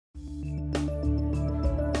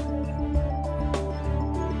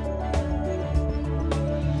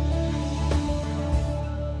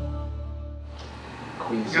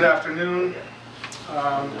Good afternoon.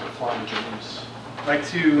 I'd like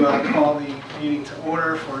to call the meeting to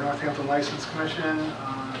order for Northampton License Commission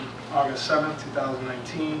on August 7th,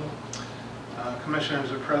 2019.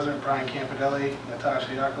 Commissioners are present: Brian Campidelli, Natasha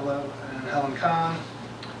Yakovlev, and Helen Kahn.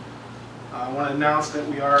 I want to announce that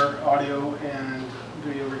we are audio and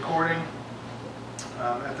video recording.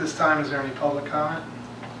 At this time, is there any public comment?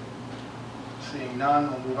 Seeing none,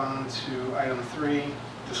 we'll move on to item 3,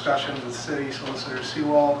 discussion with City Solicitor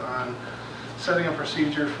Seawald on setting a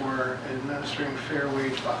procedure for administering fair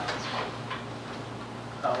wage bonds.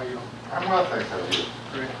 How are you? I'm well, thanks. How are you?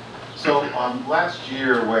 Great. So last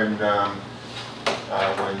year when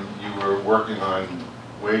you were working on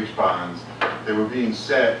wage bonds, they were being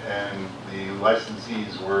set and the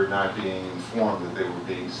licensees were not being informed that they were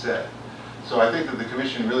being set. So I think that the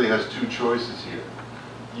Commission really has two choices here.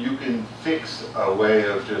 You can fix a way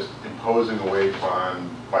of just imposing a wage bond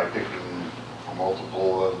by picking a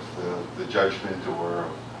multiple of the judgment or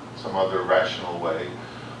some other rational way.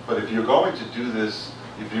 But if you're going to do this,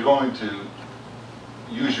 if you're going to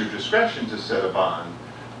use your discretion to set a bond,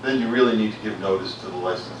 then you really need to give notice to the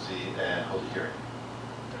licensee and hold a hearing.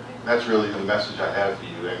 That's really the message I have for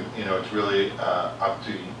you, and it's really up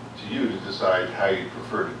to you to decide how you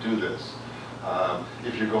prefer to do this.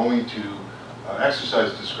 If you're going to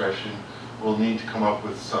exercise discretion, we'll need to come up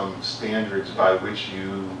with some standards by which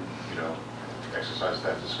you exercise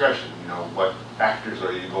that discretion. What factors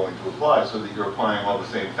are you going to apply so that you're applying all the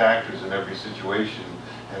same factors in every situation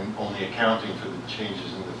and only accounting for the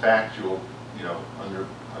changes in the factual,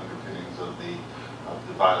 underpinnings of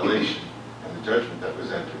the violation and the judgment that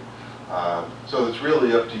was entered. So it's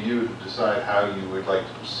really up to you to decide how you would like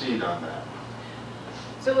to proceed on that.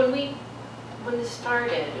 So when this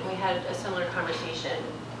started and we had a similar conversation,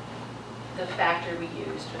 the factor we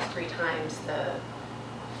used was 3 times the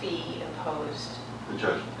fee imposed, the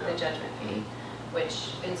judgment, yeah. The judgment fee,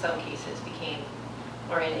 which in some cases became,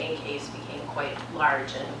 or in a case became quite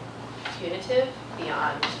large and punitive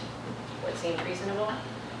beyond what seemed reasonable.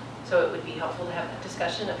 So it would be helpful to have a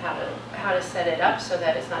discussion of how to set it up so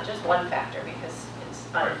that it's not just one factor, because it's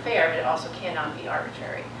unfair, but it also cannot be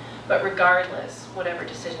arbitrary. But regardless, whatever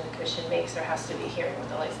decision the Commission makes, there has to be a hearing with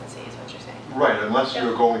the licensee, is what you're saying. Right, unless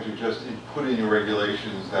you're going to just put in your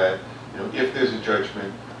regulations that, if there's a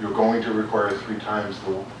judgment, you're going to require 3 times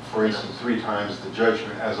for instance, 3 times the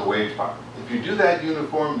judgment as a wage bond. If you do that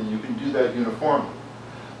uniformly, you can do that uniformly.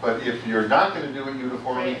 But if you're not going to do it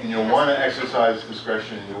uniformly, and you want to exercise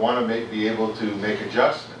discretion, and you want to be able to make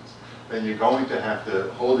adjustments, then you're going to have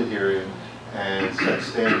to hold a hearing and set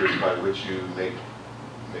standards by which you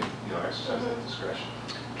exercise that discretion.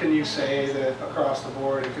 Can you say that across the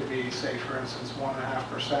board it could be, say, for instance,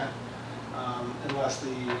 1.5%, unless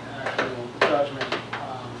the actual judgment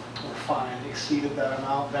or fine exceeded that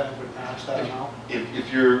amount, then it would match that amount?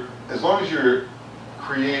 As long as you're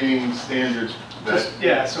creating standards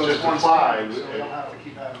that so just apply, so we don't have to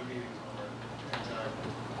keep having meetings over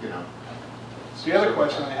it. Exactly. So the other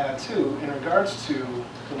question I had too, in regards to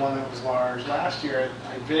the one that was large last year,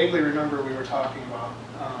 I vaguely remember we were talking about,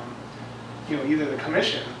 either the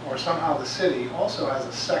Commission or somehow the city also has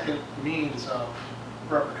a second means of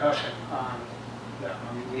repercussion on them.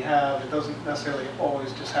 I mean, it doesn't necessarily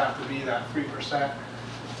always just have to be that 3%,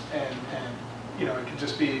 and it could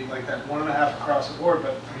just be like that 1.5 across the board.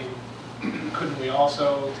 But I mean, couldn't we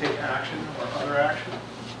also take action or other action?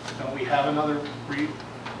 Don't we have another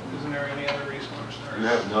isn't there any other resource there? You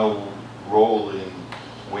have no role in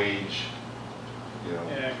wage,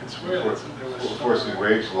 yeah, I can swear enforcing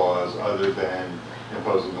wage laws other than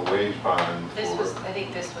imposing a wage bond. I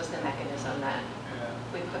think this was the mechanism that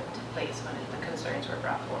we put into place when the concerns were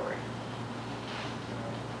brought forward.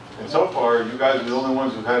 And so far, you guys are the only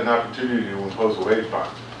ones who've had an opportunity to impose a wage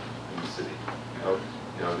bond in the city.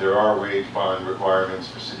 There are wage bond requirements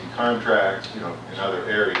for city contracts, in other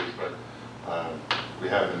areas, but we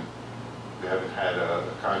haven't had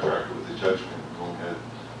a contractor with a judgment. We've only had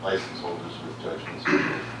license holders with judgments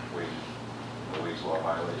for wage law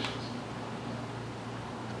violations.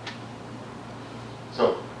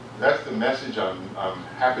 So that's the message. I'm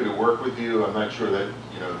happy to work with you. I'm not sure that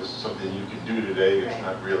this is something you can do today. It's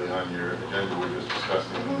not really on your agenda. We're just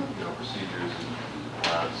discussing procedures.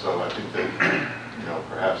 And, so I think that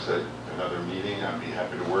perhaps at another meeting, I'd be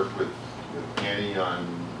happy to work with Annie on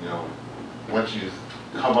once you've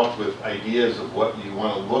come up with ideas of what you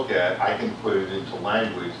want to look at, I can put it into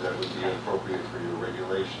language that would be appropriate for your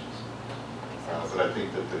regulations. But I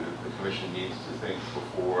think that the Commission needs to think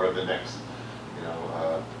before the next,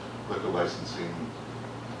 liquor licensing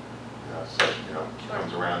session,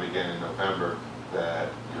 comes around again in November, that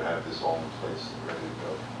you have this all in place, ready to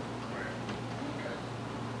go.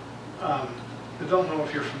 Okay. I don't know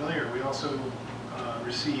if you're familiar, we also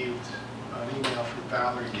received an email from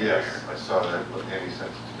Valerie Carrier. Yes, I saw that, what Andy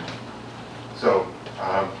sent it to me. So,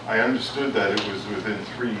 I understood that it was within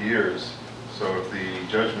 3 years, so if the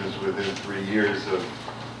judgment is within 3 years of,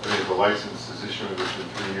 I think the license is issued within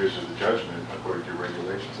 3 years of the judgment, according to your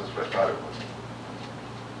regulations, that's what I thought it was.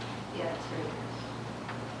 Yeah, it's 3 years.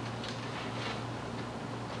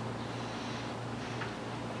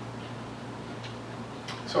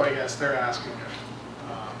 So I guess they're asking if,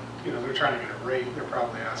 they're trying to get a rate, they're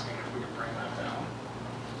probably asking if we can bring that down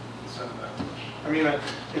instead of that. I mean,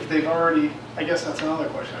 if they've already, I guess that's another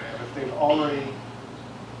question I have, if they've already,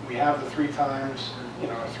 we have the 3 times, 3%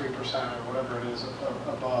 or whatever it is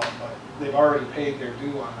above, but they've already paid their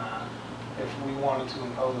due on that. If we wanted to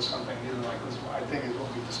impose something new like this, I think is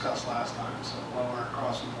what we discussed last time, so lower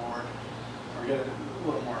across the board, or get it a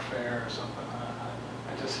little more fair or something.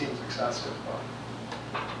 It just seems excessive, but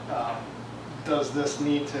does this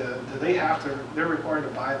need to, do they have to, they're required to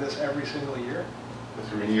buy this every single year? For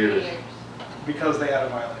 3 years. Because they had a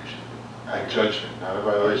violation. A judgment, not a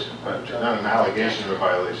violation, but not an allegation of a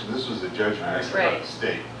violation. This was a judgment issued by the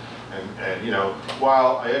state. And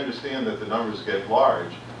while I understand that the numbers get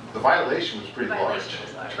large, the violation was pretty large.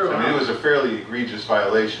 True. I mean, it was a fairly egregious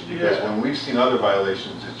violation, because when we've seen other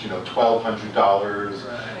violations, it's, $1,200.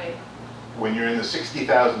 Right. When you're in the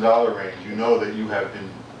 $60,000 range, you know that you have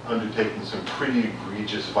been undertaking some pretty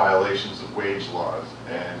egregious violations of wage laws.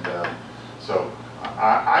 And so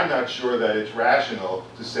I'm not sure that it's rational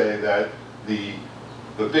to say that the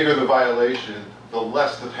bigger the violation, the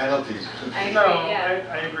less the penalties could be. I agree,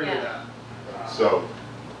 I agree with that. So,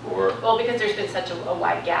 well, because there's been such a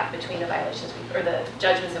wide gap between the violations or the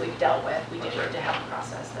judgments that we've dealt with, we need to have a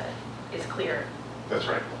process that is clear. That's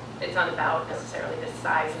right. It's not about necessarily the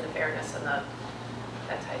size and the fairness and that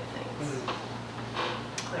type of things.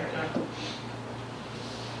 Clarity.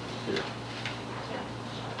 Yeah.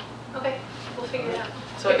 Okay, we'll figure it out.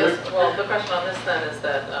 So I guess, well, the question on this then is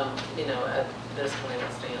that, at this point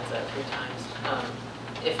it stands at 3 times.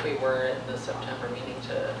 If we were at the September meeting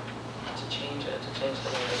to change it, to change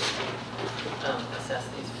the way that we assess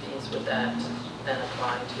these fees, would that then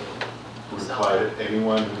apply to? Would apply to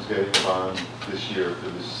anyone who's getting a bond this year for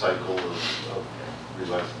this cycle of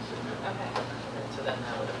relicensing. Okay. So then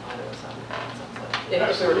that would apply to us. If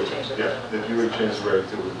we were to change it. Yeah, if you were to change the regs,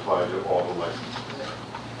 it would apply to all the licenses.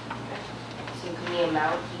 So can the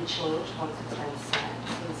amount be changed once it's been set?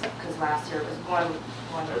 Because last year it was one.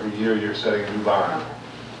 Every year you're setting a new bond. Okay.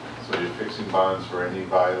 So you're fixing bonds for any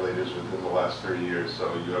violators within the last 30 years.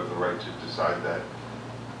 So you have the right to decide that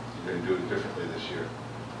you're going to do it differently this year.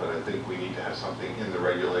 But I think we need to have something in the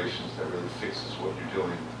regulations that really fixes what you're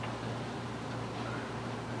doing.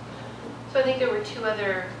 So I think there were 2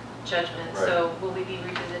 other judgments. Right. So will we be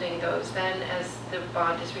revisiting those then as the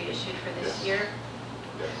bond is reissued for this Yes. year?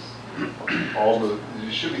 Yes.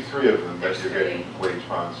 There should be 3 of them that There's you're 3. getting wage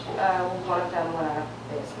bonds for. One of them went out of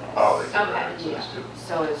business. Oh, they Okay. right, so Yeah. there's 2.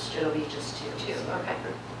 So it'll be just 2. 2, okay.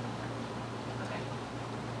 Okay.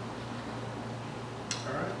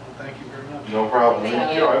 All right, well, thank you very much. No problem.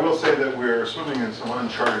 Thank you. I will say that we're swimming in some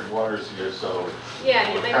uncharted waters here, so Yeah, and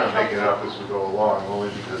it we're might kind of be making it up helpful. as we go along, only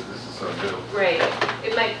because this is so new. Right.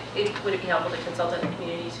 Would it be helpful to consult on the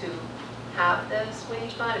communities who have this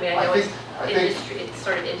wage bond? I mean, I know it's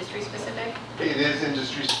sort of industry specific. It is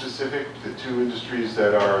industry specific. The 2 industries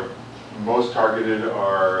that are most targeted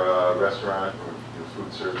are restaurant or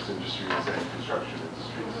food service industries and construction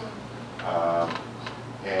industries.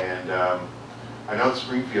 I know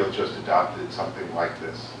Springfield just adopted something like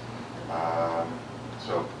this.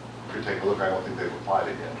 So if you take a look, I don't think they've applied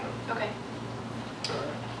it yet. Okay.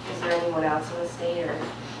 Is there anyone else in the state or?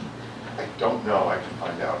 I don't know. I can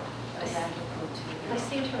find out. Okay. I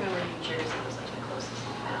seem to remember New Jersey was like the closest we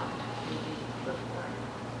found, maybe before.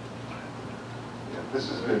 Yeah, this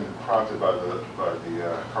has been prompted by the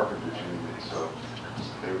carpenters union, so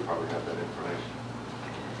they would probably have that information.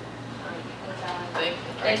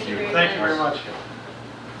 Thank you very much. Thank you very much.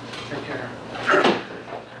 Take care.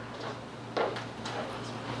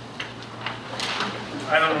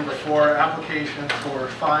 Item number 4, application for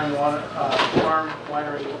farm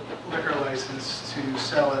winery liquor license to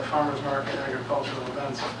sell at farmers market agricultural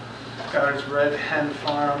events. Goddard's Red Hen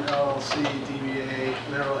Farm LLC, DBA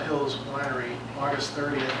Mineral Hills Winery, August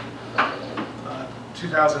 30th,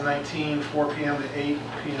 2019, 4 p.m. to 8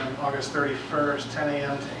 p.m., August 31st, 10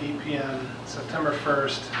 a.m. to 8 p.m., September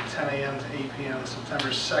 1st, 10 a.m. to 8 p.m., September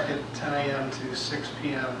 2nd, 10 a.m. to 6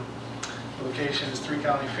 p.m. Location is 3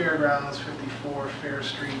 County Fairgrounds, 54 Fair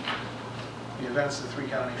Street, The event's the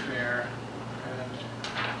 3-county fair, and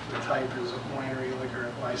the type is a winery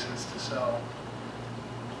liquor license to sell.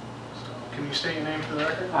 So, can you state your name for the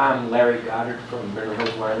record? I'm Larry Goddard from Bitter Hills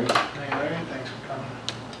Winery. Hey Larry, thanks for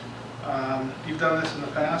coming. You've done this in the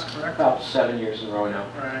past, correct? About 7 years in a row now.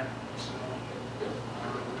 Right. So,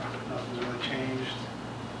 nothing's really changed.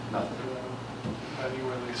 Nothing. Venue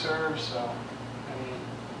where they serve, so,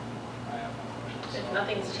 I have no questions. If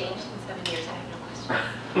nothing's changed in 7 years, I have no question.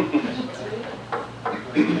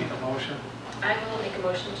 Make a motion. I will make a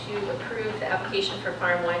motion to approve the application for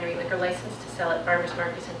farm winery liquor license to sell at farmers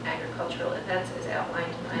markets and agricultural events as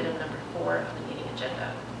outlined in item number 4 of the meeting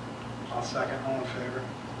agenda. I'll second. All in favor?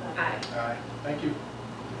 Aye. Aye. Thank you.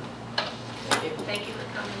 Thank you. Thank you for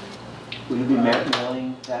coming. Will you be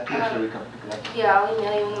mailing that to us or we come pick it up? Yeah, I'll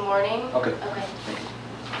email you in the morning. Okay. Okay. Thank you.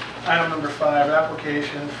 Item number 5,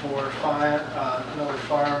 application for another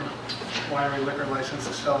farm winery liquor license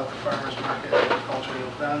to sell at the farmers market and agricultural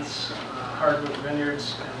events. Hardwood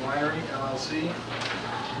Vineyards and Winery, LLC.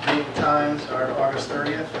 Date and times are August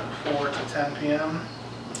 30th, 4 to 10 p.m.,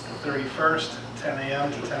 31st, 10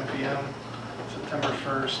 a.m. to 10 p.m., September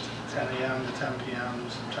 1st, 10 a.m. to 10 p.m.,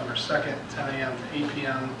 September 2nd, 10 a.m. to 8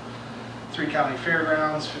 p.m., 3-County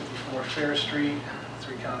Fairgrounds, 54 Fair Street,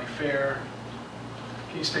 3-County Fair.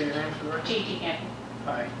 Can you state your name for the record? Gigi Hamp.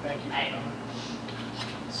 Hi, thank you for Hi. coming.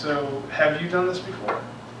 So, have you done this before?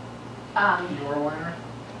 Your winery?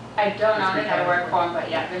 I don't own it, I work for them, but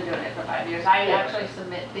yeah, I've been doing it for 5 years. I actually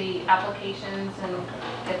submit the applications and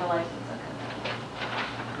get the license.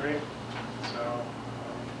 Great. So,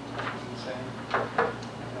 the same.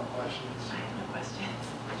 No questions. I have no questions.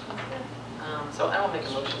 So I will make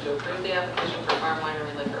a motion to approve the application for farm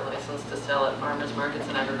winery liquor license to sell at farmers markets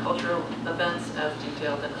and agricultural events as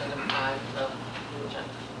detailed in item 5 of the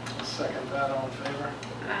agenda. Second that, all in favor?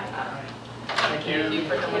 Aye. Thank you. Thank you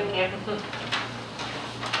for coming.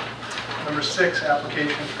 Number 6,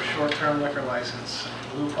 application for short-term liquor license.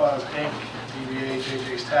 Blue Paws Inc., DBA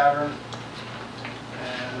JJ's Tavern.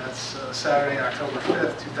 And that's Saturday, October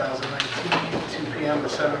 5th, 2019, 2 p.m. to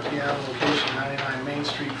 7 p.m. Location 99 Main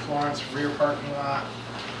Street, Florence, rear parking lot.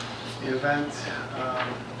 The event,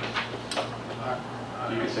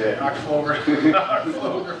 You can say it. Oktoberfest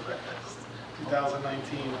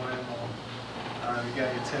 2019 wine and malt. You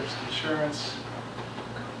got your tips and insurance.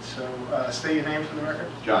 So, state your name for the record.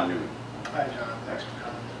 John Newman. Hi, John. Thanks for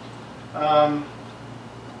coming.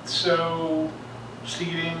 So,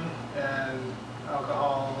 seating and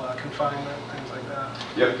alcohol confinement, things like that.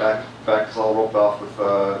 Yep, back is all roped off with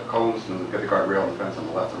cones, and we've got the guardrail and the fence on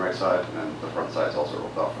the left and right side, and then the front side is also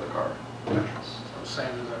roped off for the car entrance. So same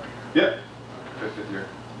as every Yep, year. fifth year.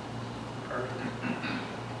 Perfect.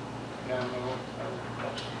 Yeah, no other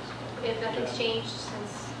questions. If nothing's changed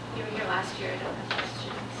since you were here last year, I don't have questions.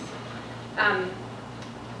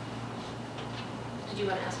 Did you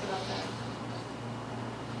want to ask about that?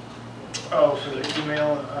 Oh, for the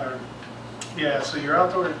email, yeah, so your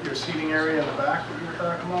outdoor, your seating area in the back that you were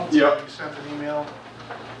talking about? Yep. So you sent an email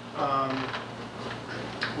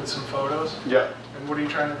with some photos? Yep. And what are you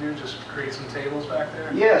trying to do, just create some tables back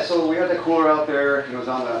there? Yeah, so we had the cooler out there, and it was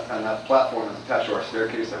on that platform that's attached to our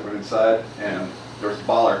staircase that went inside, and there was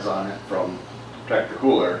bollards on it from protect the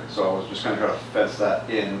cooler, so I was just kind of trying to fence that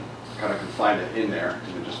in, kind of confine it in there,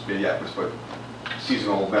 and then just put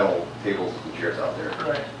seasonal metal tables and chairs out there,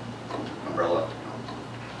 Right, umbrella.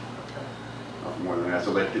 okay. Nothing more than that.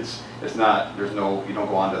 So like it's not, there's no, you don't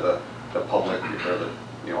go onto the public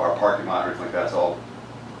or our parking lot or anything like that. It's all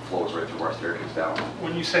flows right through our staircase down.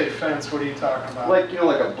 When you say fence, what are you talking about? Like,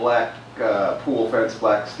 like a black pool fence,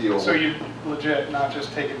 black steel. So you legit, not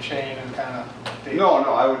just take a chain and kind of...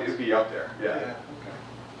 No, it'd be up there, yeah. Okay.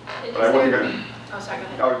 And But I is wasn't there- gonna, Oh, sorry, go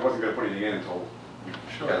ahead. I wasn't gonna put anything in until we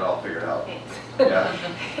Sure. got it all figured out. Thanks.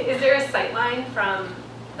 Yeah. Is there a sight line from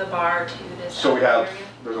the bar to this So we have, area?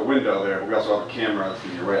 there's a window there, but we also have a camera that's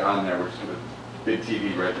gonna be right on there, which is a big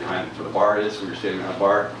TV right behind where the bar is, where you're standing on the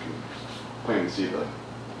bar. You can plainly see the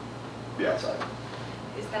outside.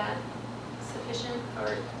 Is that sufficient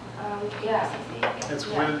for Yeah. licensing? It's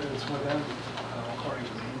within, according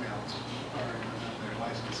to the emails, already within their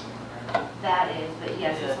licensing, right? That is, but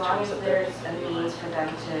yes, Yeah, as long as terms of there's their- a means for them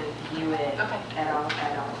to view it Okay. at all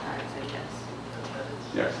times, I guess.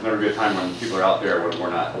 Yeah, it's never be a time when people are out there when we're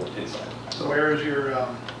not inside. So where's your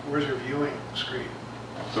viewing screen?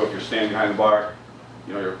 So if you're standing behind the bar,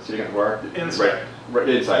 you're sitting at the bar. Inside. Right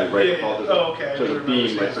inside, right. Yeah, above yeah. the- Oh, okay. I So the remember beam,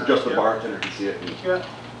 seeing like, so that. just the Yeah. bartender can see it. And Yeah. Okay.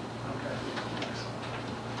 Excellent.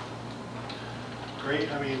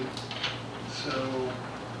 Great. I mean, so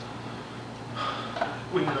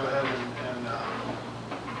we can go ahead and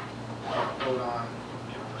vote on,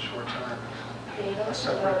 the short term Yeah, you don't have to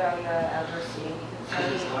separate- vote on the adversity,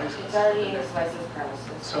 Because it's it's licensed. already in his licensed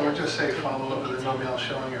premises. So we'll just say follow up with an email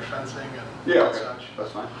showing your fencing and Yeah, okay, such.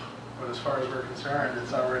 that's fine. But as far as we're concerned,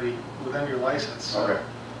 it's already within your license. So Okay.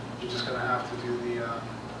 you're just gonna have to do the,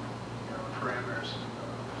 parameters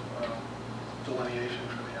of delineation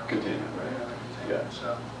for the. Containment, right? Containment, Yeah.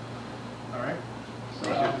 so, all right.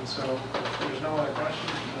 Thank you. So if there's no other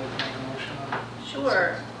questions, we'll make a motion on it.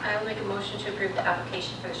 Sure. I will make a motion to approve the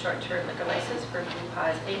application for the short-term liquor license for Blue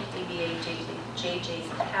Paws Inc., DBA JJ's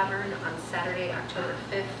Tavern on Saturday, October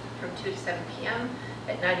 5th from 2 to 7 p.m.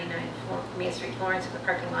 at 99 Main Street, Florence, in the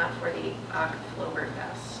parking lot for the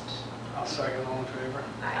Oktoberfest. I'll second, all in favor?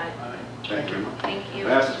 Aye. Thank you. Thank you.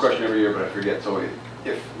 I ask this question every year, but I forget. So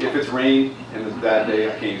if it's rain and it's that day,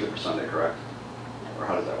 I can't use it for Sunday, correct? Or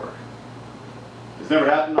how does that work? It's never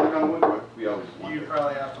happened knock on wood, but we always want You it.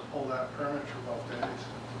 probably have to pull that permit for both days.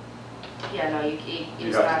 Yeah, no,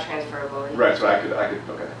 it's have not to- transferable. Right, so I could,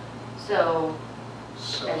 okay. So,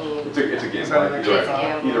 So, I mean, It's a Is gamble. that an extra Either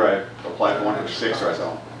gamble? either I apply for one for 6 or I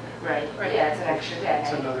don't. right, Right. yeah, it's an extra day.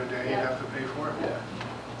 it's another day you'd Yeah. have to pay for it. Yeah.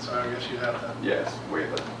 So I guess you'd have to. Yeah, it's way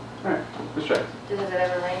less. All right, just check. Does it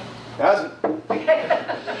ever rain? It hasn't.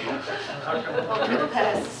 Hope for the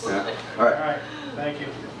best. Yeah. All All right. right, thank you.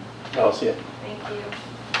 I'll see it. Thank you.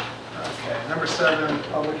 Okay, number 7,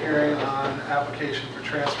 public hearing on application for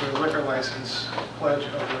transfer of liquor license, pledge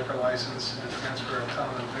of liquor license, and transfer of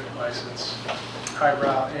common vic license.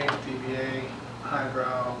 Highbrow Inc., DBA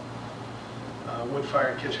Highbrow,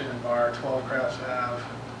 wood-fired kitchen and bar, 12 Crafts Ave,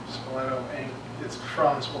 Spoleto Inc., it's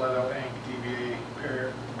from Spoleto Inc., DBA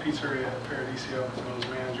Pizzeria Paradiso, proposed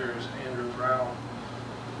manager is Andrew Brown.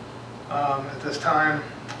 At this time,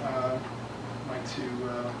 I'd like to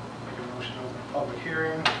make a motion to open a public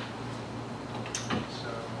hearing. So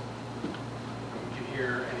we can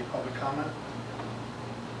hear any public comment.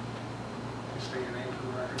 Please state your name for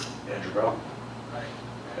the record. Andrew Brown. Right.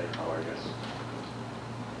 Hey, how are you guys?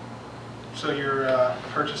 So you're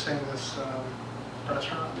purchasing this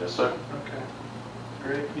restaurant? Yes, sir. Okay.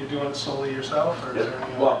 Great. You're doing it solely yourself, or is there Yep.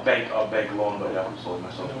 any Well, other, bank loan, but yeah, I'm sold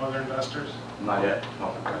myself. no other investors? Not yet, no.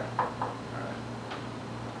 Okay. All right.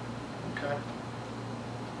 Okay.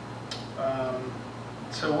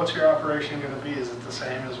 So what's your operation going to be? Is it the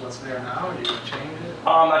same as what's there now? Are you going to change it?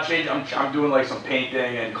 Not changing, I'm doing like some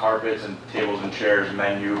painting and carpets and tables and chairs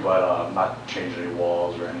menu, but not changing any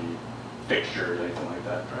walls or any fixtures, anything like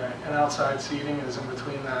that. Right. And outside seating is in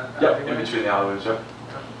between that? Yep, alleyway? in between the alleyways, yep.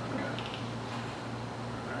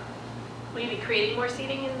 Will you be creating more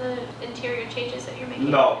seating in the interior changes that you're making?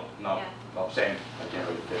 No, Yeah. no, same. I can't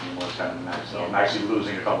really fit any more, it's kind of max. So I'm Yeah. actually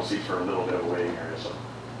losing a couple seats for a little bit of a waiting area, so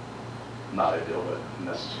not ideal, but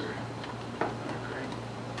necessary.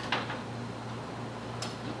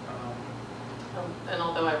 And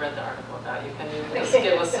although I read the article about you, can you just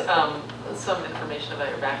give us some information about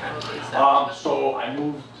your background with the establishment? So I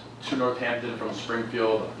moved to Northampton from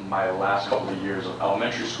Springfield my last couple of years of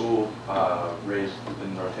elementary school, raised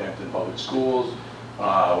in Northampton Public Schools,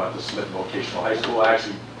 went to Smith Vocational High School. I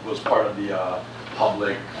actually was part of the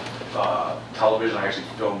public television. I actually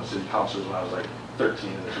filmed the city councilors when I was like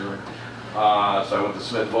 13 in this room. So I went to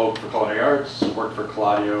Smith Voc for culinary arts, worked for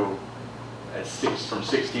Claudio from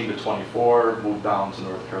 16 to 24, moved down to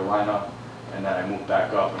North Carolina, and then I moved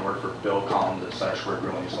back up and worked for Bill Collins at Center Square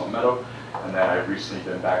Grill in East Long Meadow, and then I've recently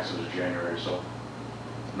been back since January, so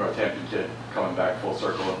Northampton kid coming back full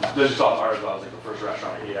circle. And this is all the article, I was like the first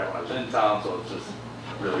restaurant I ate at when I was in town, so it's just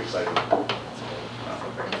really exciting.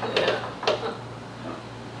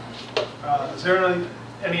 Is there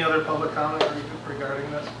any other public comment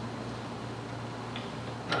regarding this?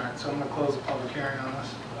 All right, so I'm going to close the public hearing on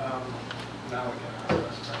this. Now we can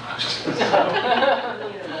ask the rest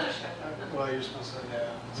of Need a motion. Well, you're supposed to, yeah.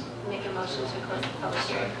 So- Make a motion to close the public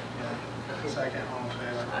hearing. Yeah. Second, all in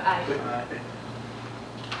favor? Aye. Aye.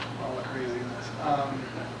 All the craziness.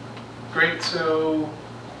 Great, so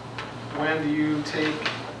when do you take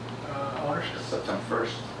ownership? September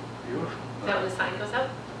 1st. Beautiful. Is that when the sign goes up?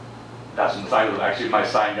 That's when the sign was, actually my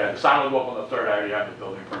sign guy, the sign will go up on the 3rd, I already have the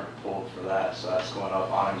building permit pulled for that, so that's going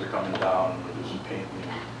up, awnings are coming down, we'll do some painting,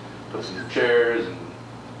 put some new chairs and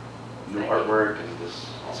new artwork and just.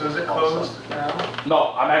 So is it all the closed stuff. now? No,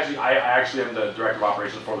 I actually am the director of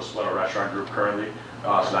operations for the Spoleto Restaurant Group currently,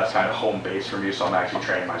 so that's kind of home base for me, so I'm actually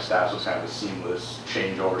training my staff, so it's kind of a seamless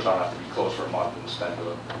changeover, so I don't have to be closed for a month and spend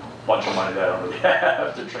a bunch of money that I don't really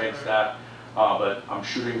have to train staff. But I'm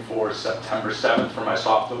shooting for September 7th for my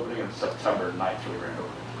soft opening and September 9th for the grand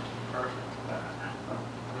opening. Perfect. All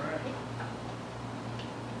right.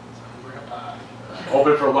 Sounds like a pie.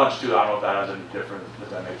 Open for lunch too, I don't know if that has any different, if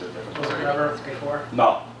that makes a difference. Was it never before?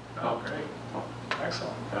 No. Oh, great.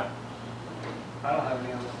 Excellent. Yeah. I don't have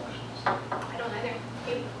any other questions. I don't either.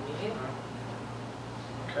 You?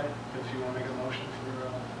 Okay, if you want to make a motion for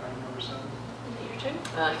item number 7. Is it your turn?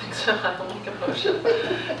 I think so. I will make a motion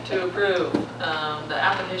to approve the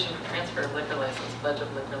application for transfer of liquor license, pledge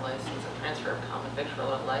of liquor license, and transfer of common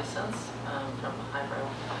victular license from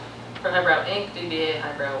Highbrow Inc., DBA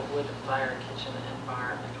Highbrow Wood Fire Kitchen and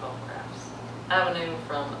Bar at 12 Crafts Avenue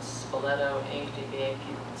from Spoleto Inc., DBA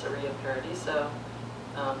Pizzeria Paradiso,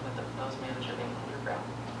 with the proposed manager being Hunter Brown.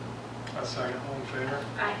 A second, all in favor?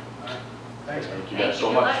 Aye. Aye. Thanks. Thank you Thank guys you. so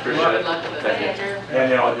Good much, luck. appreciate it. Good luck with it. Thank you. Andrew.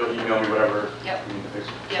 And you'll email me whatever Yep. you need to fix.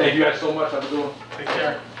 Yep. Thank you guys so much, have a good one. Take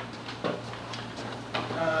care.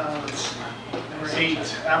 Let's see. Number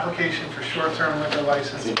 8, application for short-term liquor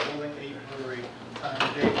license, Building 8 Brewery. Time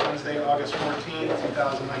and date Wednesday, August 14,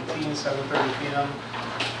 2019, 7:30 p.m.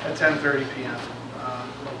 at 10:30 p.m.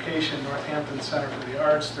 Location, Northampton Center for the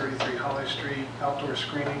Arts, 33 Holly Street. Outdoor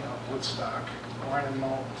screening of Woodstock. Wine and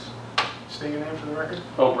malt. State your name for the record.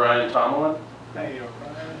 O'Brien Tomlin. Hey,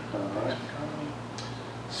 O'Brien. All right. Thanks for coming.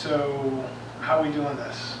 So, how are we doing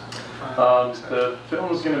this? The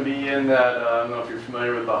film's going to be in that, I don't know if you're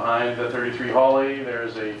familiar with behind the 33 Holly,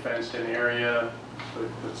 there's a fenced-in area,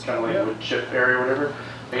 it's kind of like Yeah. a wood chip area or whatever.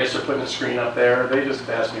 I guess they're putting a screen up there. They just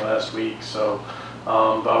asked me last week, so,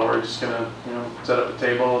 but we're just going to, set up a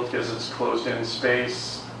table because it's closed-in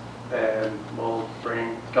space, and we'll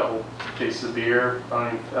bring a couple cases of beer.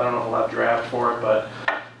 I don't know if we'll have draft for it, but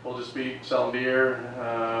we'll just be selling beer.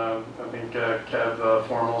 I think Kev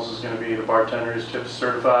Formals is going to be the bartender who's tip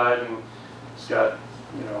certified, and he's got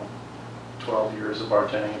 12 years of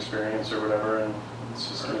bartending experience or whatever, and it's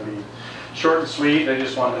just going to be short and sweet. They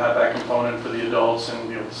just wanted to have that component for the adults and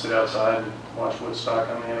be able to sit outside and watch Woodstock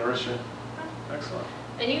on the anniversary. Excellent.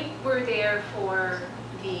 And you were there for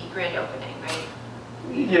the grand opening, right?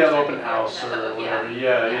 Yeah, the open house or whatever.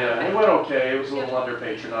 Yeah. Yeah. It went okay. It was a little under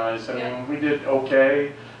patronized. I mean, we did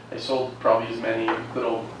okay. I sold probably as many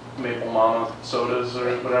little Maple Mama sodas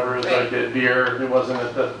or whatever as I did beer. There wasn't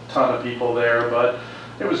a ton of people there, but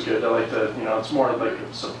it was good. I like to, it's more like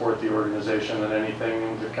support the organization than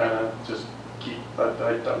anything, to kind of just keep,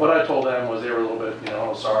 what I told them was they were a little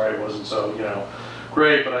bit, sorry it wasn't so,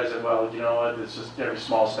 great, but I said, well, it's just every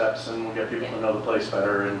small steps and we'll get people to know the place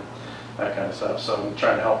better and that kind of stuff. So I'm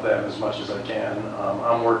trying to help them as much as I can.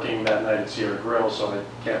 I'm working that night at Sierra Grill, so I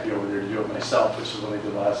can't be over there to do it myself, which is what I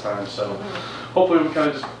did last time. So hopefully we kind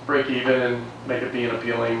of just break even and make it be an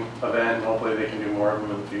appealing event. And hopefully they can do more of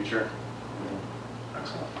them in the future.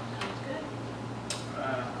 Excellent. Sounds good.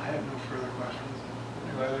 I have no further questions.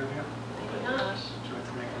 Do either of you? I do not. Would you like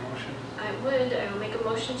to make a motion? I will make a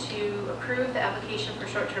motion to approve the application for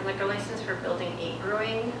short-term liquor license for Building 8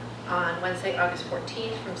 Brewing on Wednesday, August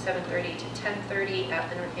 14th from 7:30 to 10:30 at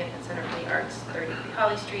the Northampton Center for the Arts, 33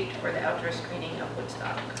 Holly Street, for the outdoor screening of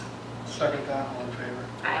Woodstock. Second that, all in favor?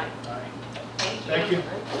 Aye. Aye. Thank you.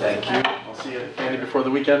 Thank you. Thank you. I'll see you, Andy, before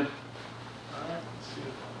the weekend. All right, let's see,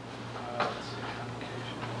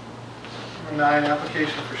 application. Number 9,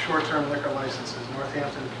 application for short-term liquor licenses,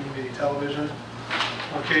 Northampton Community Television.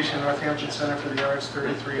 Location, Northampton Center for the Arts,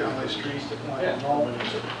 33 Holly Street, Wine and Malt.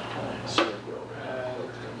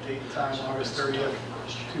 Date and time, August 30th,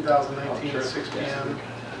 2019, 6 p.m.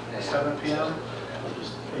 to 7 p.m.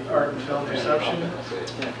 The art and film reception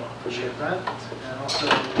for the event, and also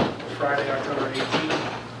Friday, October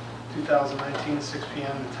 18th, 2019, 6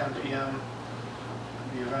 p.m. to 10 p.m.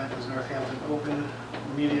 The event is Northampton Open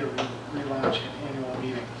Media Relaunch and Annual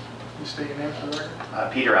Meeting. Can you state your name for the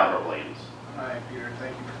record? Peter Albert Williams. Hi, Peter,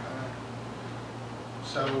 thank you for coming.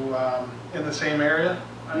 So, in the same area,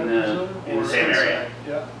 I presume? In the Or same inside? area.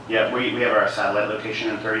 Yeah. Yeah, we have our satellite location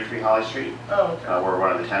in 33 Holly Street. Oh, okay. We're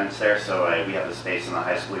one of the tenants there, so we have the space in the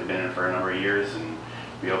high school we've been in for a number of years, and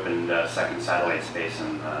we opened a second satellite space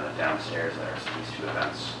in downstairs there. So these two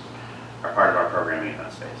events are part of our programming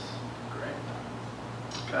event space. Great.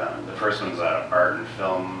 The first one's art and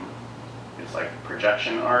film. It's like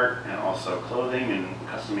projection art and also clothing and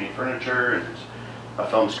custom-made furniture and a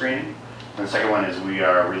film screening. And the second one is we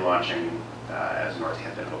are relaunching as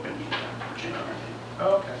Northampton Open Media, which you know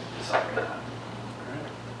Oh, okay. to celebrate that.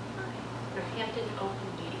 Northampton Open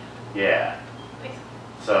Media. Yeah. Nice.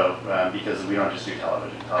 So because we don't just do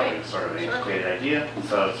television. Television is sort of an antiquated idea, and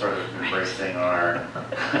so it's sort of embracing our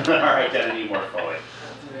our identity more fully.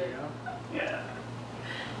 There you go. Yeah.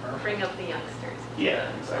 Bring up the youngsters.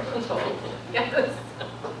 Yeah, exactly. Yes.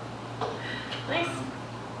 Nice.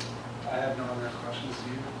 I have no other questions. Do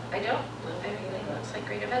you? I don't. Everything looks like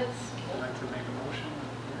great events. Would like to make a motion?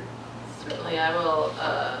 Certainly, I will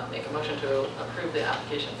make a motion to approve the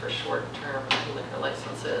application for short-term liquor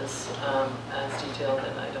licenses as detailed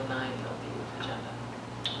in item 9 of the agenda.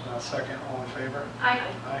 Second, all in favor? Aye.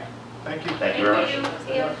 Aye. Thank you. Thank you very much.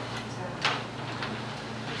 See you.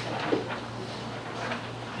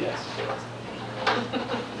 Yes.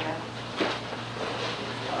 Yeah.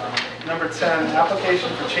 Number 10, application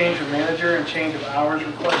for change of manager and change of hours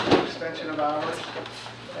requested, extension of hours.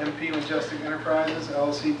 MP Majestic Enterprises,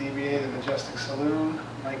 LLC, DBA The Majestic Saloon.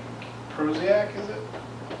 Mike Proziak, is it?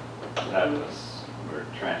 That was, we're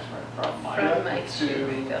transferring from Mike. From Mike to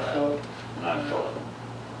Philip. And I'm Philip.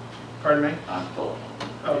 Pardon me? I'm Philip.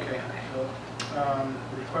 Okay, Philip.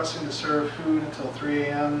 Requesting to serve food until 3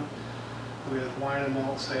 a.m. with wine and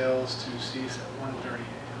malt sales to cease at 1:30 a.m.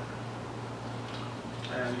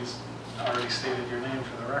 And he's already stated your name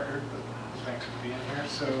for the record, but thanks for being here.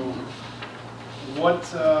 So what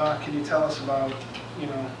can you tell us about,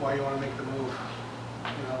 why you want to make the move,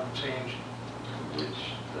 change?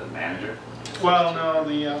 Which, the manager? Well, no,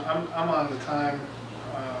 I'm on the time.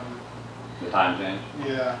 The time change?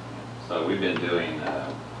 Yeah. So we've been doing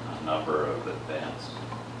a number of events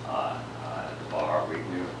at the bar. We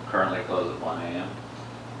currently close at 1 a.m.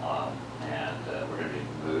 And we're going to be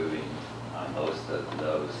moving most of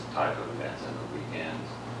those type of events in the weekends.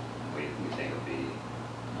 We think it'll be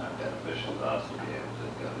beneficial to us to be able to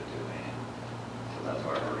go to 2 a.m. So that's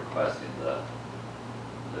why we're requesting the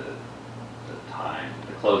time,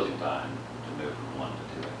 the closing time to move from 1 to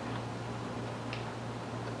 2 a.m.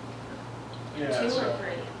 Yeah. 2 So, or 3?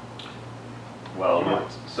 Well,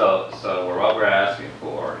 so what we're asking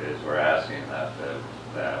for is we're asking that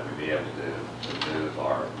we be able to move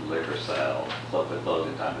our liquor sale, the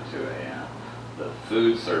closing time to 2 a.m. The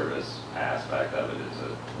food service aspect of it is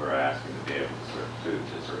that we're asking to be able to serve food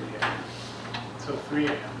to 3 a.m. so 3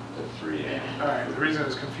 a.m. To 3 a.m. All right. The reason it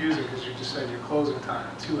was confusing because you just said your closing time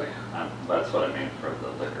at 2 a.m. That's what I mean for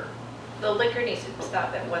the liquor. The liquor needs to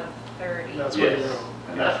stop at 1:30. That's what you Yes, wrote.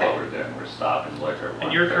 and that's what Okay. we're doing. We're stopping liquor at 1:30.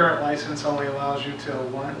 And your current license only allows you till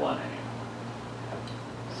 1? 1 a.m.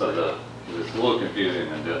 So it was a little confusing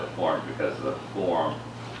in the form because the form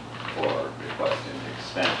for requesting the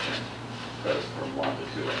extension goes from 1 to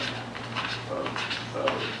 2 a.m. So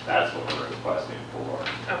that's what we're requesting for.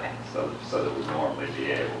 Okay. So that we normally be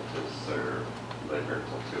able to serve liquor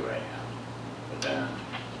till 2 a.m. But then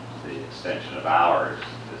the extension of hours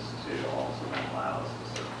is to also then allow us to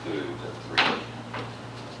serve food at 3 a.m.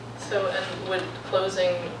 So, and would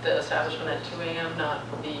closing the establishment at 2 a.m. not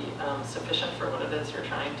be sufficient for what it is you're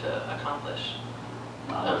trying to accomplish?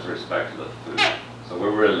 With respect to the food. So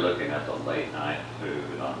we're really looking at the late night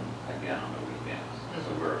food on the weekends.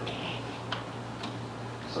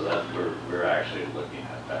 So that we're actually looking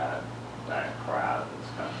at that crowd that's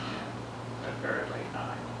coming in at very late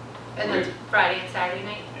night. And then Friday and Saturday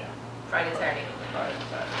night? Yeah. Friday and Saturday. Friday and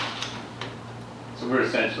Saturday. So we're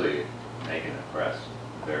essentially making the crest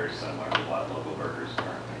very similar to what Local Burgers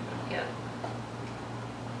currently do. Yeah.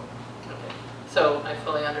 Okay. So I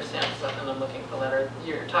fully understand, and I'm looking for the letter.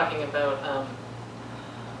 You're talking about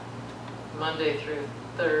Monday through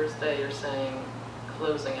Thursday, you're saying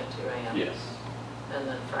closing at 2 a.m.? Yes. And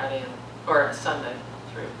then Friday, or Sunday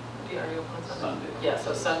through, are you open on Sunday? Sunday. Yeah,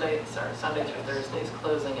 so Sunday through Thursday is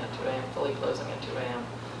closing at 2 a.m., fully closing at 2 a.m.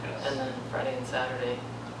 Yes. And then Friday and Saturday,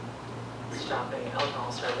 stopping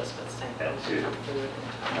alcohol service, but staying At open 2. for food.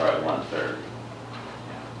 Or at 1:30.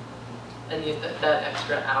 And that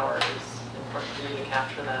extra hour is important for you to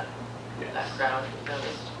capture that Yes. crowd you've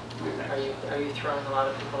noticed? We think so. Are you throwing a lot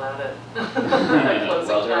of people out at Well,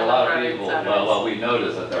 closing there are a time lot on of Friday and people, Saturdays? well, we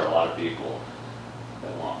noticed that there are a lot of people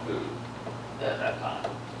that want food at that time.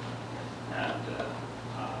 And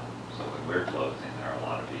so when we're closing, there are a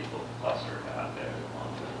lot of people clustered out there that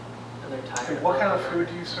want food. And they're tired. And what kind of food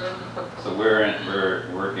do you serve? So we're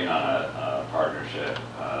working on a partnership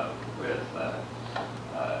with a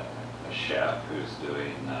chef who's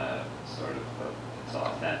doing sort of it's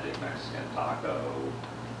authentic Mexican taco,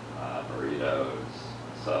 burritos.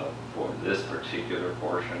 So for this particular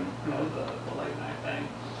portion of the late night thing,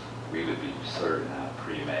 we would be serving out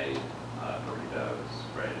pre-made burritos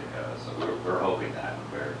ready to go. So we're hoping to have a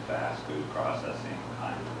very fast food processing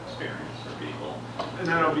kind of experience for people. And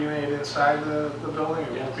then it'll be made inside the building?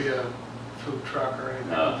 It won't Yes. be a food truck or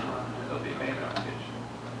anything No, in front? it'll be made in our kitchen.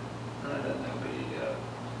 And then there'll be,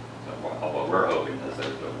 what we're hoping is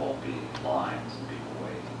that there won't be lines and people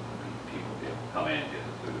waiting. People be able to come in and get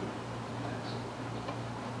the food. So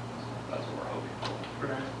that's what we're hoping for.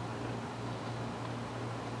 Right.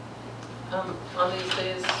 On these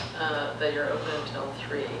days that you're open until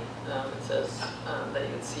 3, it says that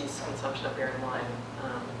you would cease consumption of beer and wine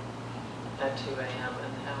at 2 AM,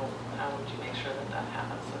 and how would you make sure that that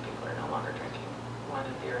happens, so people are no longer drinking wine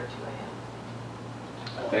and beer at 2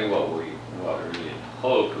 AM? I think what we had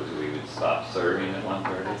hoped was we would stop serving at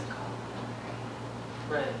 1:30. That's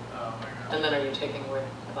cool. Right, Oh, my God. and then are you taking away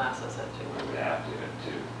classes at 2? We would have to at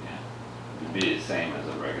 2, yeah. It'd be the same as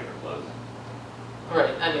a regular closing.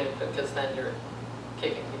 Right, I mean, because then you're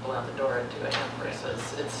kicking people out the door at 2 AM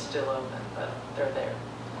versus it's still open, but they're there.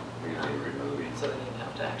 We'd be removing. So then you'd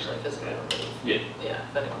have to actually physically remove. Yeah. Yeah,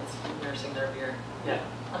 if anyone's nursing their beer. Yeah.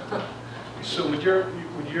 So would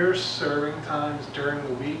your serving times during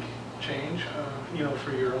the week change, you know,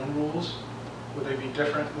 for your own rules? Would they be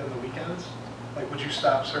different than the weekends? Like, would you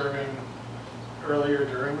stop serving earlier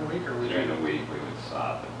during the week, or would During you? the week, we would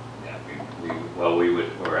stop. Yeah,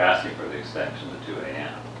 we're asking for the extension to 2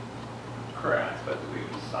 AM. Correct. But we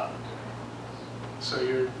would stop at 2 AM. So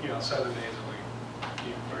you're, 7 days a week.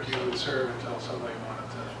 You would serve until somebody wanted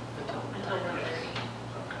to. Until 1:30.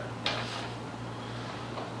 Okay.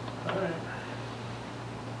 All right.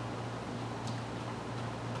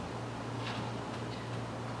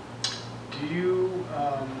 Do you,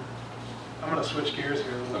 I'm gonna switch gears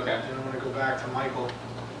here a little bit, Okay. and I'm gonna go back to Michael.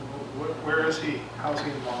 Where is he? How's he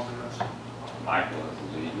involved in this? Michael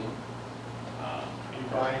is leaving. Are you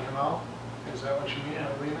buying him out? Is that what you mean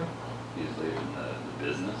by leaving? He's leaving the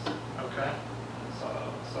business. Okay. And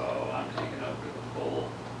so I'm taking over the full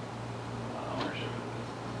ownership of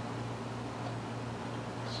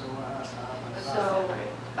So what has to happen? So,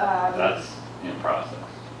 it. That's in process.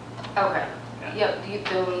 okay. Yeah. Yep,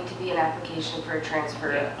 there'll need to be an application for a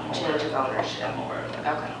transfer, Yeah, I'm aware change of that. ownership. I'm aware of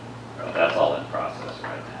that. Okay. now. But that's all in process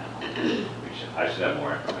right now. I should have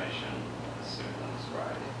more information as soon as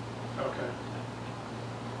Friday. Okay.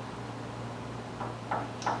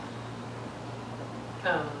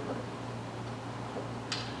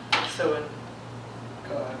 So in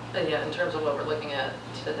Go ahead. And yeah, in terms of what we're looking at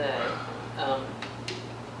today,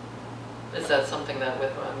 is that something that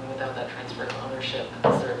without that transfer of ownership,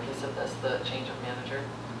 is there a piece of this, the change of manager?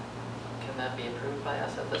 Can that be approved by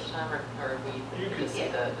us at this time, or we You can could- see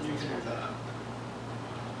the You business? can do that.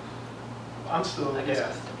 I'm still, I guess yeah.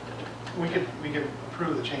 it's- We could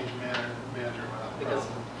approve the change of manager without because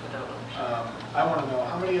problem. without ownership. I want to know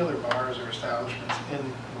how many other bars or establishments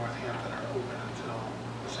in Northampton are open until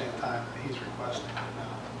the same time that he's requesting it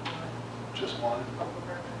now? Just one,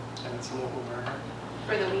 and it's a local burger?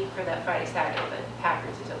 For the week, for that Friday, Saturday, but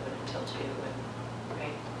Packers is open until 2, and,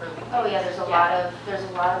 right? for weekdays. Oh, yeah, there's a lot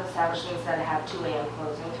of establishments that have 2 AM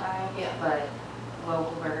closing times, Yeah. but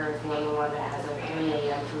Local Burger is the only one that has a 3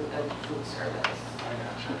 AM food service. I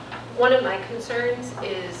gotcha. One of my concerns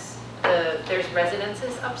is there's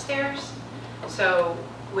residences upstairs, so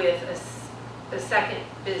with a second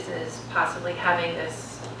business possibly having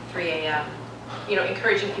this 3 AM,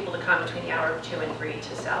 encouraging people to come between the hour of 2 and 3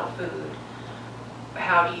 to sell food,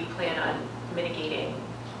 how do you plan on mitigating?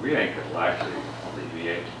 We think it will actually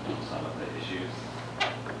alleviate some of the issues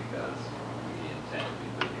because we intend to be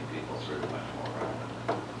moving people through much more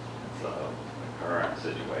rapidly. So the current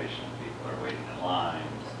situation, people are waiting in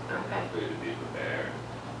lines, Okay. food to be prepared.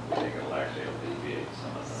 We think it will actually alleviate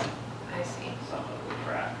some of I see. the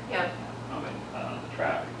traffic. Yeah, The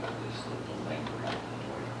traffic is just the lingering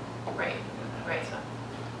wait. right, so,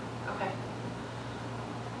 okay.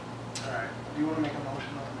 All right. Do you want to make a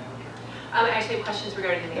motion on the manager? I actually have questions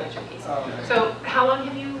regarding the manager piece. Oh, okay. So how long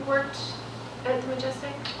have you worked at the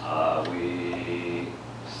Majestic? We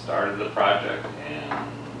started the project in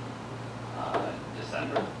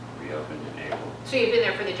December. We opened in April. So you've been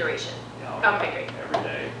there for the duration? Okay, great. Every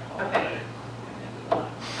day, all Okay. day, and into the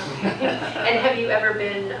night. Okay. And have you ever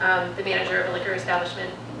been the manager of a liquor establishment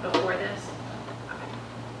before this? Okay.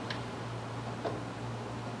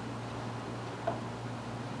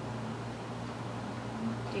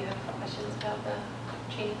 Do you have questions about the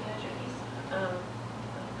change manager piece? I don't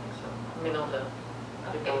think so. I mean, all the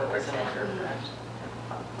paperwork is in order, correct?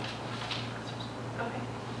 Okay.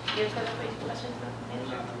 Do you guys have any questions about the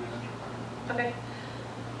manager? Not the manager part. Okay.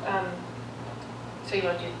 So you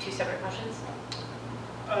want to do 2 separate motions?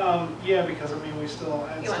 Yeah, because we still,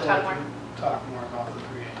 I'd You wanna still talk like to talk more about the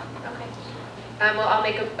 3 AM. Okay. Well, I'll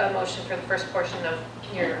make a motion for the first portion of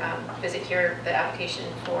your visit here, the application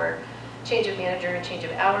for change of manager and change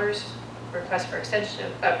of hours, request for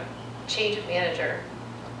extension of, change of manager.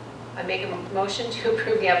 I make a motion to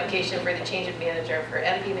approve the application for the change of manager for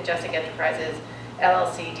MP Majestic Enterprises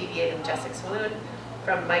LLC, DBA The Majestic Saloon,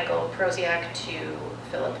 from Michael Proziak to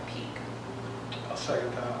Philip Peak. I'll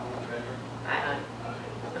second that, all in favor. Aye.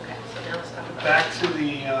 Okay, so now let's talk about. Back to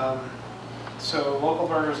the, so Local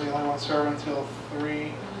Burger's the only one serving until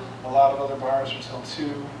 3. A lot of other bars are till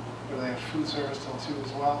 2. where they have food service till 2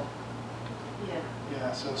 as well. Yeah.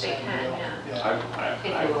 Yeah, so They same can, deal. yeah.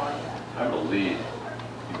 If you want that. I believe,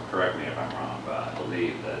 you correct me if I'm wrong, but I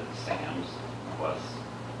believe that Sam's was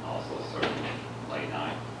also serving late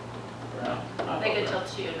night. No, not They go over.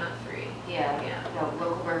 till 2, not 3. Yeah, Yeah. no,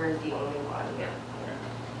 Local Burger is the only one. Yeah.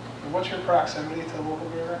 And what's your proximity to Local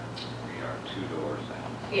Burger? We are 2 doors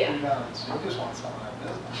down. Yeah. No, so you just want some of that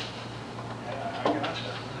business. Yeah, I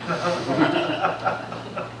gotcha.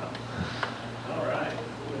 All right.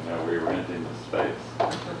 Now we're renting the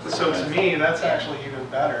space. So to me, that's actually even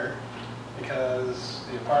better, because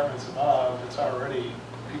the apartments above, it's already,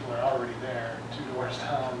 people are already there, 2 doors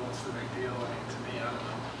down, what's the big deal? I mean, to me, I don't know.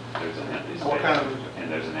 There's an empty space. What kind of-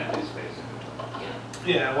 And there's an empty space in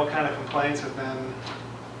between. Yeah, what kind of complaints have been,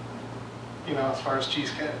 you know, as far as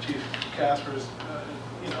Chief Casper's,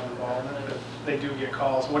 you know, involvement, if they do get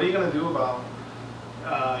calls? What are you gonna do about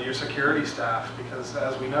your security staff? Because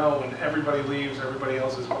as we know, when everybody leaves everybody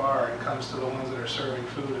else's bar and comes to the ones that are serving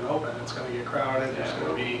food and open, it's gonna get crowded, there's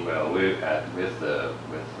gonna be... Well, with the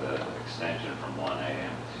extension from 1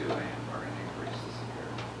 a.m. to 2 a.m., we're going to increase the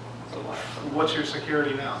security. So we'll have someone- What's your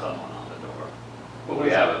security now? Someone on the door. Well, What we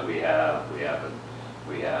is have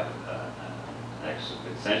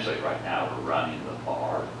essentially right now, we're running the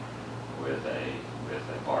bar with a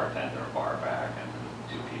bartender, a bar back, and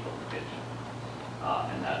 2 people in the kitchen.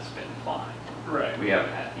 And that's been fine. Right. We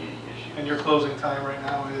haven't had any issues. And your closing time right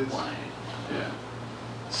now is? 1 a.m. Yeah.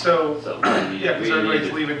 So, So we need- yeah, because we need everybody's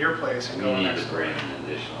to- leaving your place and We going need next to door. bring an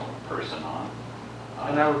additional person on.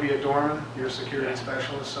 And that would be a doorman, your security Yeah.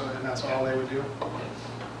 specialist, so, and that's all they would do? Yes.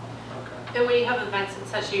 Okay. And when you have events and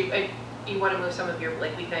such, you want to move some of your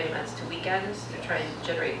like weeknight events to weekends to try and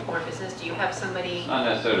generate more business? Do you have somebody? It's not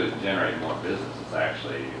necessarily to generate more business, it's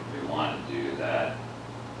actually, we want to do that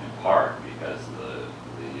in part because the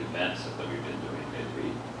events that we've been doing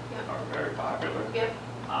midweek Yep. are very popular. Yep.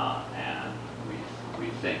 And we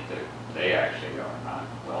think that they actually are not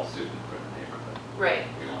well suited for the neighborhood. Right.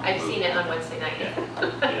 We wanna I've move seen it them. on Wednesday night. Yeah.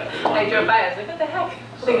 Yeah, we wanna I drove move- by, I was like, what the heck?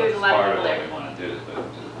 I think there's a lot of people Part there. of what we want to do is move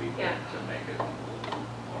to the weekend Yeah. to make it a little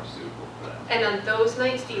more suitable for that. And on those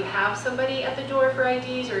nights, do you have somebody at the door for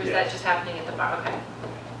IDs, or is that Yes. just happening at the bar? Okay.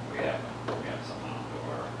 We have someone on the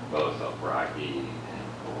door, both for ID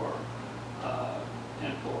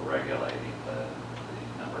and for regulating the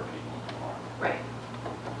number of people in the bar. Right.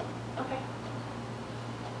 Okay.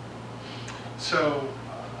 So,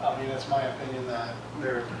 I mean, it's my opinion that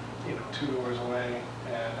they're, you know, 2 doors away,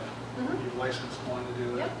 and if Mhm. you've licensed one to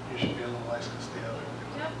do it, Yep. you should be able to license the other.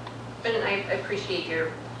 Yep. And I appreciate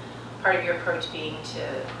part of your approach being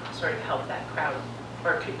to sort of help that crowd,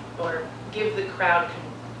 or give the crowd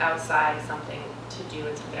outside something to do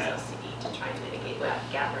and something else to eat, to try and mitigate that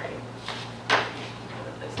gathering. Have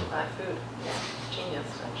a place to buy food. Genius,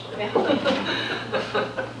 actually.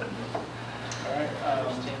 All right,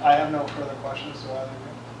 I have no further questions, do either of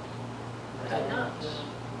you? I'm not.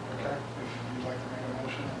 Okay, if you'd like to make a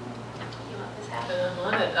motion. You want this happen? I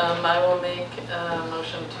love it. I will make a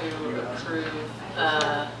motion to approve,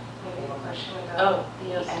 Maybe a question Oh, about the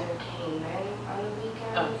yes. entertainment on the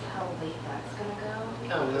weekends, how late that's gonna go?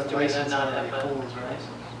 Oh, That just doing a license already non-FO. holds, right?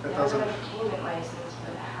 It They have doesn't, an entertainment license,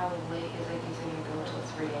 but how late is it gonna go till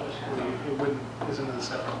 3 a.m.? it wouldn't, isn't it a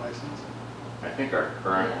separate license? I think our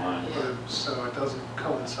current one, So it doesn't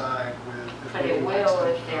coincide with. if But we it do will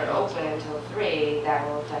extension if they're hours. open until 3, that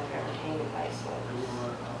will affect your entertainment It license.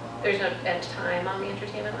 will, There's no end time on the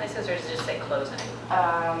entertainment license, or does it just say closing?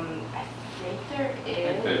 I think there I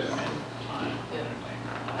think there's is. an end time.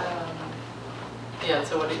 Yeah. um, Yeah,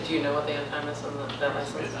 so do you know what the end time is on that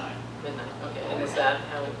license? Midnight. Midnight, okay, and is that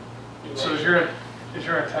how? you So is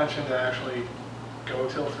your intention to actually go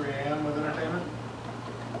till 3 a.m. with entertainment?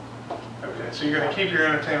 Okay, so you're gonna keep your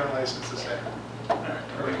entertainment license the same? All right,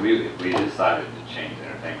 I perfect. mean, if we decided to change the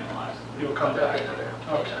entertainment license. You'll come There'll back. be another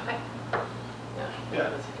Okay. application. Yeah. Yeah,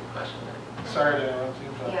 that's a good question. Sorry to interrupt you,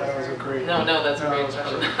 but Yeah, that was a sorry. great. No, that's a great that was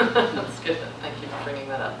question. perfect. That's good, thank you for bringing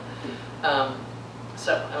that up.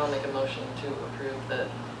 So I will make a motion to approve the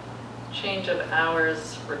change of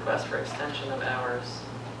hours, request for extension of hours,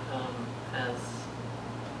 as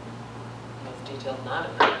detailed, not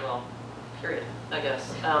in that, well, period, I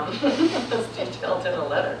guess, as detailed in a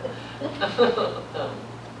letter.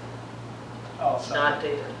 I'll second. Not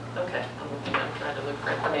dated, okay, I'm trying to look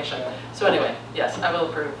for information. So anyway, yes, I will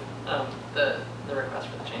approve the request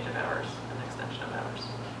for the change of hours and extension of hours.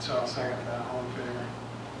 So I'll second that, all in favor?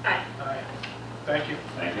 Aye. Aye. Thank you.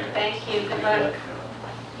 Thank you. Thank you, good luck.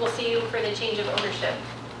 We'll see you for the change of ownership.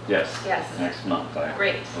 Yes. Yes. Next month, I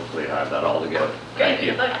Great. hopefully have that all together. Great, Thank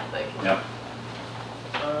you. good luck. Thank you. Yep.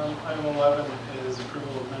 Item 11 is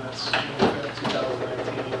approval of minutes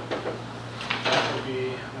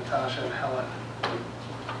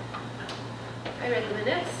read the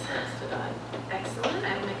minutes. Yes, did I? Excellent.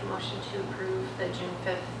 I will make a motion to approve the June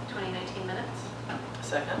 5th, 2019 minutes.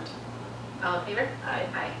 Second? All in favor? Aye.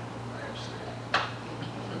 Aye. I abstain.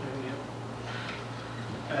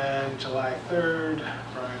 And July 3rd,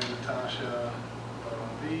 Brian and Natasha vote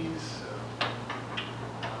on these. So,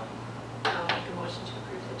 I'll make a motion to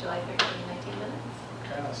approve the July 3rd, 2019 minutes.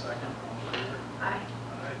 okay, I'll second. All in favor? Aye.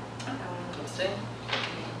 Aye. Abstain?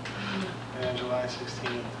 And July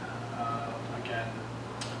 16th, again,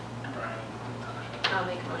 Brian and Natasha. I'll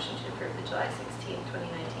make a motion to approve the July 16th,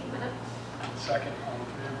 2019 minutes. Second, all in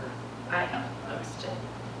favor? Aye. Abstain.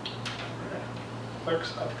 All right.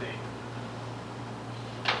 Clerk's update.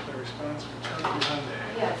 The response from Chuck Sunday.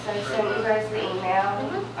 Yes, I sent you guys the email,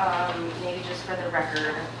 maybe just for the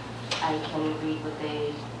record, I can read what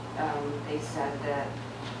they said that,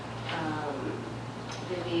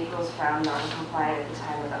 the vehicles found non-compliant at the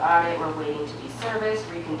time of the audit were waiting to be serviced,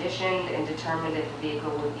 reconditioned, and determined if the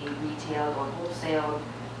vehicle would be retailed or wholesaled.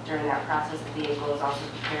 During that process, the vehicle is also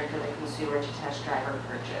prepared for the consumer to test drive or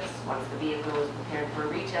purchase. Once the vehicle was prepared for a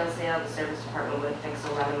retail sale, the service department would affix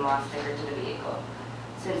a lemon law sticker to the vehicle.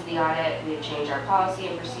 Since the audit, we have changed our policy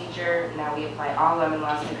and procedure. Now we apply all lemon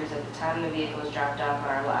law stickers at the time the vehicle is dropped off on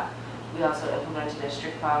our lot. We also implemented a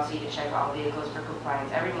strict policy to check all vehicles for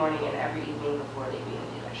compliance every morning and every evening before leaving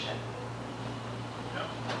the dealership. Yep.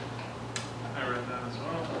 I read that as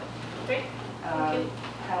well. Great. Thank you.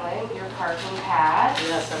 Helen, your parking pass.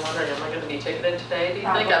 Yes, I wondered, am I gonna be ticketed today, do you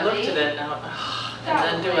think? I looked at Probably. it now. And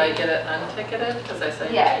then do I get it unticketed? Because I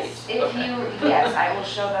said Yes, wait. if Okay. you, yes, I will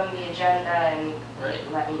show them the agenda and Right.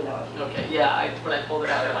 let me know if you. Okay, yeah, when I pulled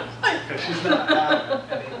it out, I went, Because she's not having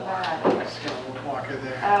it anymore. Not. I'm just gonna walk her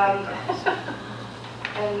there.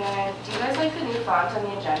 And then, do you guys like the new font on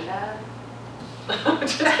the agenda?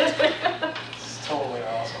 It's totally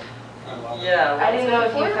awesome. I love it. Yeah. I didn't know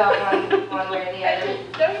if you felt one way or the other.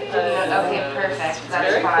 Okay, perfect, It's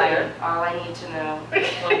that's very fine, clear. all I need to know.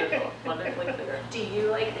 Wonderful, wonderfully clear. Do you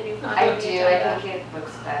like the new font? I on the do, agenda? I think it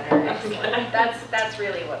looks better. That's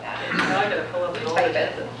really what matters. Now I gotta pull up the old Type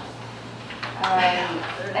it. agenda.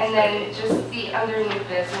 And then just the under new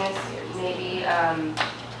business, maybe,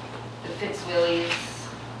 the Fitzwillies,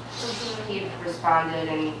 he responded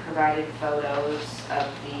and provided photos of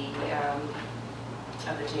the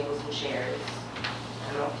tables and chairs.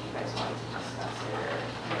 I don't know if you guys wanted to discuss it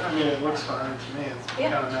or. I mean, it looks fine to me. It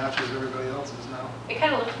Yeah. kind of matches everybody else's now. It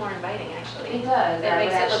kind of looks more inviting, actually. It does. It I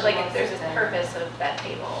makes would it look actually like want to there's sit a there. purpose of that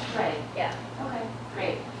table. Right, Yeah. okay,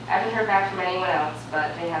 great. I haven't heard back from anyone else,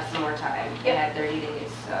 but they have some more time. They Yep. had 30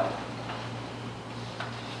 days, so.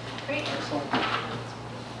 Great. Excellent.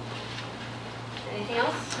 Anything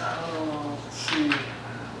else? Let's see.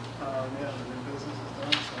 Yeah, the new business is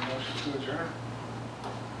done, so motion to adjourn.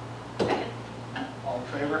 Second. All in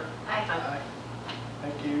favor? Aye. Aye.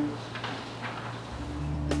 Thank you.